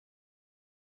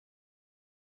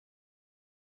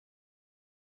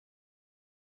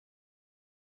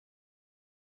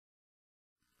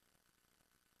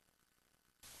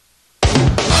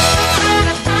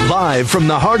Live from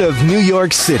the heart of New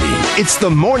York City, it's the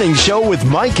morning show with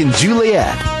Mike and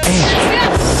Juliet.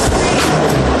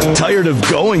 And tired of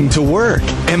going to work?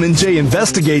 M&J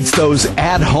investigates those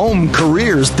at-home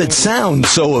careers that sound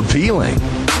so appealing.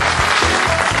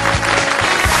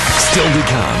 Still to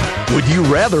come, would you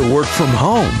rather work from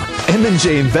home?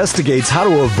 M&J investigates how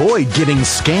to avoid getting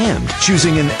scammed,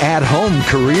 choosing an at-home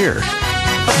career.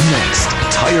 Up next,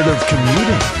 tired of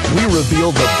commuting? We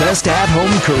reveal the best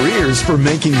at-home careers for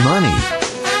making money.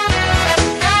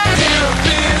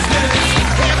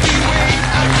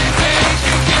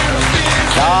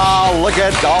 Oh, look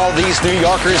at all these New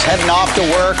Yorkers heading off to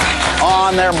work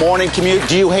on their morning commute.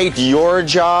 Do you hate your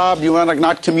job? Do you want to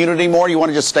not commute anymore? Do you want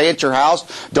to just stay at your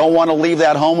house? Don't want to leave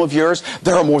that home of yours?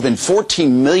 There are more than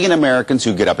 14 million Americans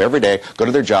who get up every day, go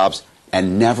to their jobs,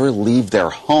 and never leave their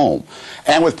home.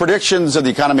 And with predictions of the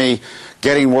economy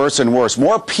getting worse and worse,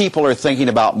 more people are thinking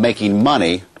about making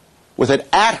money with an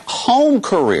at-home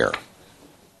career.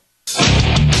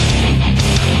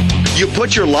 You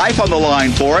put your life on the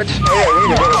line for it.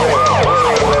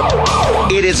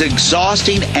 It is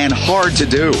exhausting and hard to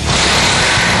do.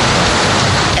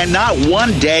 And not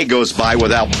one day goes by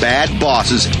without bad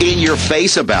bosses in your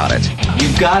face about it. You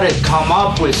gotta come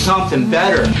up with something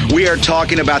better. We are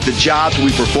talking about the jobs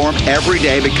we perform every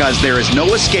day because there is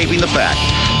no escaping the fact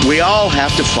we all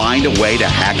have to find a way to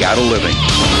hack out a living.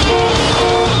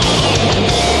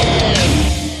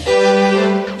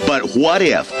 But what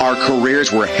if our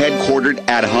careers were headquartered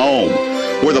at home,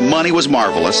 where the money was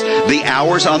marvelous, the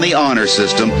hours on the honor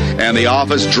system, and the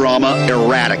office drama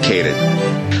eradicated?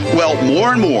 Well,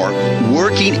 more and more,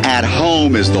 working at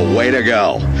home is the way to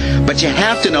go. But you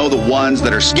have to know the ones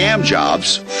that are scam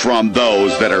jobs from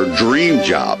those that are dream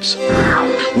jobs.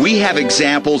 We have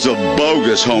examples of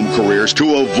bogus home careers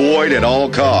to avoid at all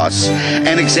costs,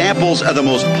 and examples of the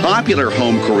most popular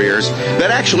home careers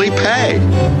that actually pay.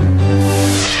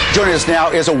 Joining us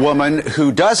now is a woman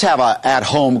who does have an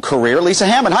at-home career, Lisa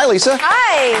Hammond. Hi, Lisa.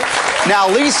 Hi. Now,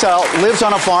 Lisa lives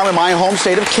on a farm in my home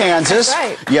state of Kansas.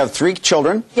 That's right. You have 3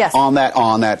 children. Yes. on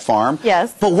that farm.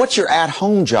 Yes. But what's your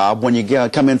at-home job when you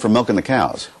come in from milking the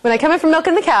cows? When I come in from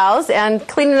milking the cows and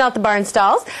cleaning out the barn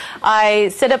stalls, I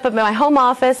sit up at my home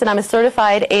office and I'm a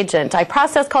certified agent. I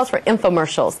process calls for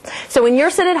infomercials. So when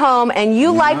you're sitting at home and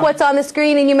you like what's on the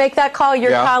screen and you make that call,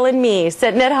 you're calling me,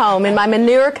 sitting at home in my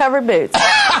manure-covered boots.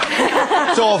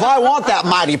 So if I want that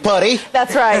mighty putty,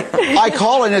 that's right. I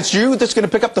call and it's you that's going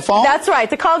to pick up the phone? That's right.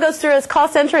 The call goes through his call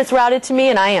center, it's routed to me,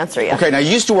 and I answer you. Okay, now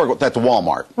you used to work at the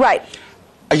Walmart. Right.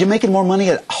 Are you making more money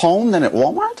at home than at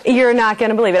Walmart? You're not going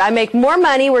to believe it. I make more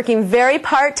money working very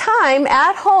part-time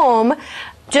at home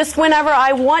just whenever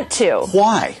I want to.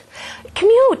 Why?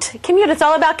 Commute. It's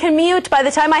all about commute. By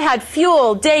the time I had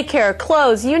fuel, daycare,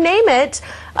 clothes, you name it,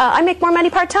 I make more mony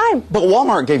part-time. But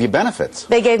Walmart gave you benefits.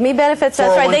 They gave me benefits,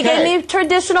 that's right. They 401k. gave me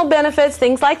traditional benefits,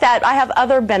 things like that. I have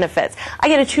other benefits. I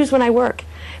get to choose when I work.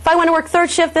 If I want to work third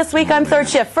shift this week, I'm third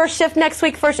shift. First shift next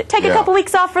week, first shift. Take a couple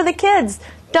weeks off for the kids.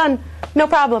 Done. No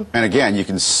problem. And again, you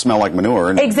can smell like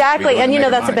manure. And exactly, and you know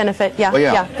that's a benefit. Yeah, well,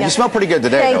 yeah. You smell pretty good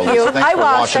today, Thank though. you. Lisa, thanks I for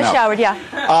washed, washing I up. showered,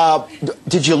 yeah.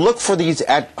 Did you look for these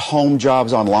at-home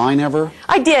jobs online ever?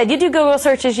 I did. You do Google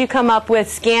searches, you come up with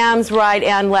scams right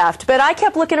and left. But I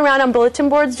kept looking around on bulletin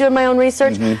boards, doing my own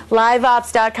research.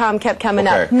 Liveops.com kept coming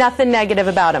up. Nothing negative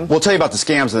about them. We'll tell you about the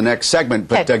scams in the next segment,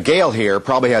 but Gayle here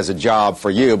probably has a job for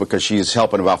you because she's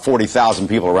helping about 40,000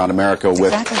 people around America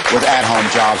with at-home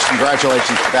jobs.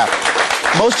 Congratulations for that.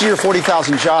 Most of your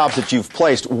 40,000 jobs that you've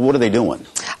placed, what are they doing?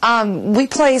 We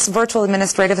place virtual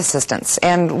administrative assistants,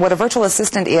 and what a virtual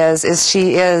assistant is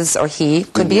she is, or he,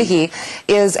 could be a he,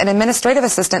 is an administrative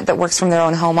assistant that works from their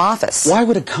own home office. Why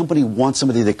would a company want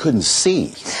somebody they couldn't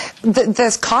see?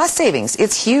 The cost savings,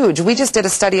 it's huge. We just did a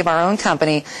study of our own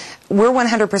company. We're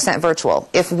 100% virtual.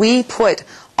 If we put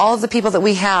all of the people that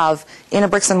we have in a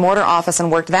bricks and mortar office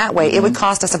and worked that way, it would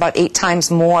cost us about 8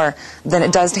 times more than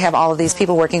it does to have all of these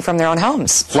people working from their own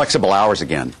homes. Flexible hours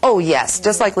again. Oh, yes,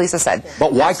 just like Lisa said.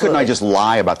 But why couldn't I just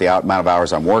lie about the amount of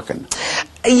hours I'm working?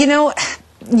 You know,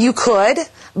 you could,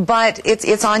 but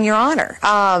it's on your honor.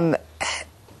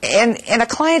 And a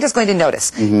client is going to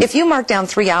notice. If you mark down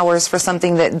 3 hours for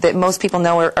something that most people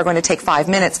know are going to take 5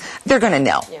 minutes, they're going to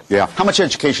know. Yeah. How much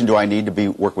education do I need to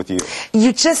work with you?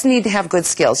 You just need to have good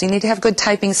skills. You need to have good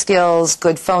typing skills,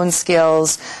 good phone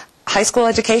skills. high school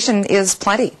education is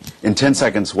plenty. In 10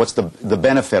 seconds, what's the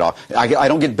benefit? I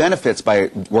don't get benefits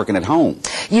by working at home.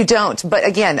 You don't, but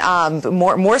again,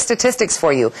 more statistics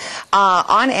for you.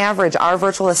 On average, our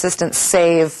virtual assistants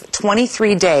save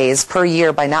 23 days per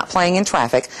year by not playing in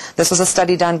traffic. This was a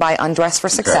study done by Undress for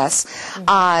Success.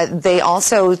 Okay. They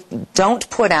also don't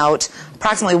put out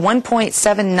approximately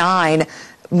 1.79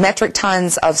 metric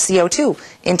tons of CO2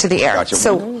 into the air. Gotcha.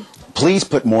 So, please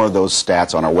put more of those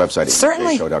stats on our website at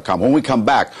MJShow.com. When we come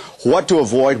back, what to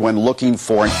avoid when looking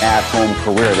for an at-home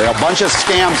career. There are a bunch of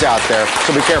scams out there,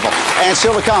 so be careful. And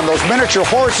still to come, those miniature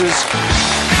horses.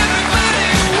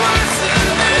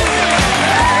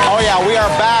 Oh yeah, we are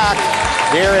back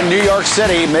here in New York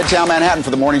City, Midtown Manhattan, for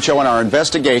the morning show and our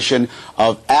investigation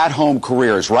of at-home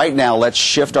careers. Right now, let's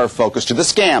shift our focus to the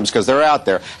scams, because they're out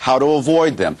there, how to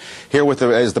avoid them. Here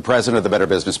is the president of the Better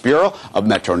Business Bureau of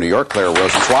Metro New York, Claire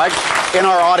Rosenzweig. In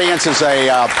our audience is a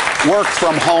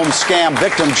work-from-home scam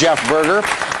victim, Jeff Berger.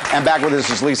 And back with us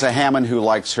is Lisa Hammond, who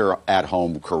likes her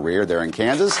at-home career there in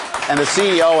Kansas. And the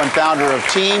CEO and founder of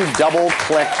Team Double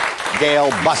Click,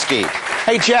 Gayle Buske.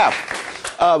 Hey, Jeff.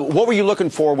 What were you looking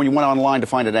for when you went online to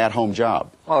find an at-home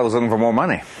job? Well, I was looking for more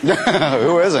money.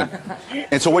 Who isn't?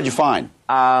 And so what'd you find?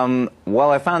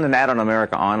 Well, I found an ad on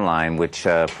America Online which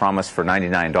promised for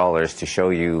 $99 to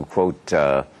show you, quote,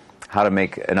 how to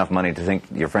make enough money to think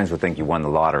your friends would think you won the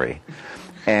lottery.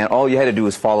 And all you had to do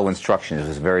was follow instructions. It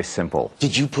was very simple.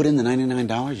 Did you put in the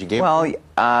 $99 you gave? Well,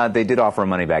 they did offer a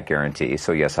money-back guarantee,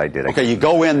 so yes, I did. Okay, you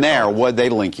go in there. What'd they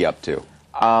link you up to?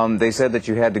 They said that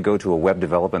you had to go to a web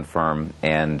development firm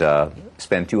and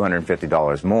spend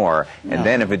 $250 more, and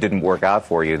then if it didn't work out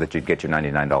for you, that you'd get your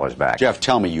 $99 back. Jeff,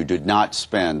 tell me you did not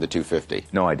spend the $250.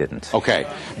 No, I didn't. Okay.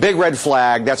 Big red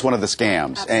flag. That's one of the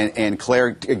scams. And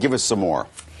Claire, give us some more.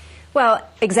 Well,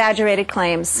 exaggerated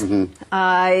claims.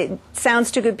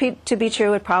 Sounds too good to be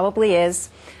true. It probably is.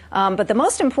 But the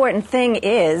most important thing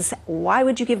is, why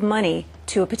would you give money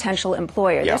to a potential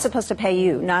employer? Yeah. They're supposed to pay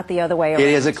you, not the other way around. It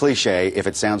is a cliche. If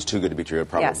it sounds too good to be true, it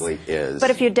probably is. But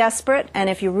if you're desperate and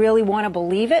if you really want to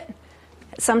believe it,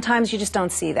 sometimes you just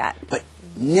don't see that. But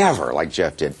never, like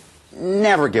Jeff did,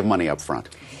 never give money up front.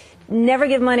 Never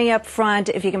give money up front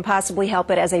if you can possibly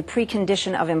help it as a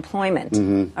precondition of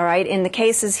employment. All right? In the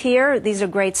cases here, these are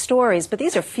great stories, but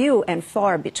these are few and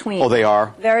far between. Oh, they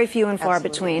are? Very few and far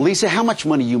between. Lisa, how much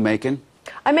money are you making?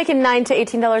 I'm making $9 to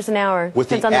 $18 an hour. With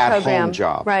the Depends on the program. at-home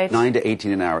job? Right. $9 to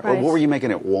 $18 an hour. Right. What were you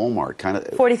making at Walmart? Kind of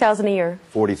 $40,000 a year.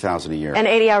 $40,000 a year. And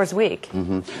 80 hours a week.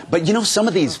 But you know, some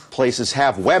of these places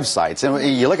have websites,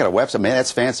 and you look at a website, man,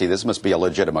 that's fancy. This must be a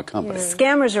legitimate company.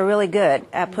 Scammers are really good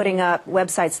at putting up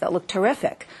websites that look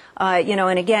terrific. You know,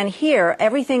 and again, here,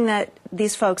 everything that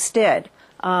these folks did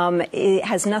it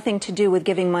has nothing to do with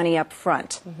giving money up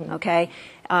front. Okay,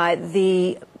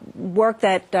 the work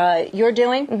that you're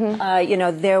doing, you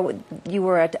know, you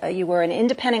were an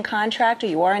independent contractor.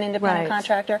 You are an independent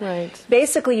contractor. Right.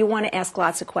 Basically, you want to ask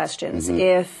lots of questions.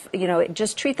 If you know,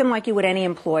 just treat them like you would any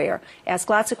employer. Ask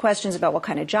lots of questions about what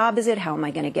kind of job is it, how am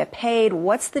I going to get paid,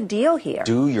 what's the deal here.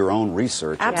 Do your own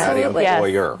research about Absolutely. the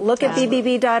employer. Look at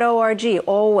bbb.org.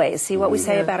 Always see what we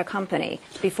say about a company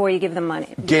before you give them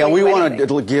money. Gayle, we want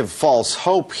to give false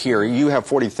hope here. You have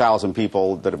 40,000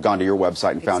 people that have gone to your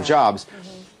website and found jobs.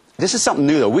 This is something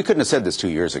new, though. We couldn't have said this 2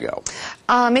 years ago.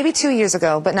 Maybe 2 years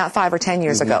ago, but not 5 or 10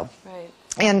 years ago.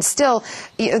 And still,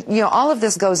 you know, all of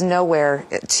this goes nowhere,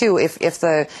 too,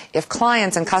 if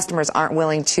clients and customers aren't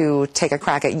willing to take a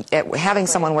crack at having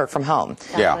someone work from home.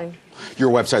 Yeah.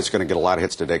 Your website's going to get a lot of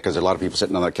hits today because there are a lot of people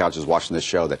sitting on their couches watching this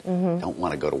show that don't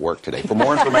want to go to work today. For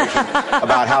more information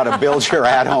about how to build your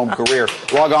at-home career,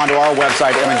 log on to our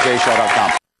website,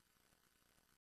 mjshow.com.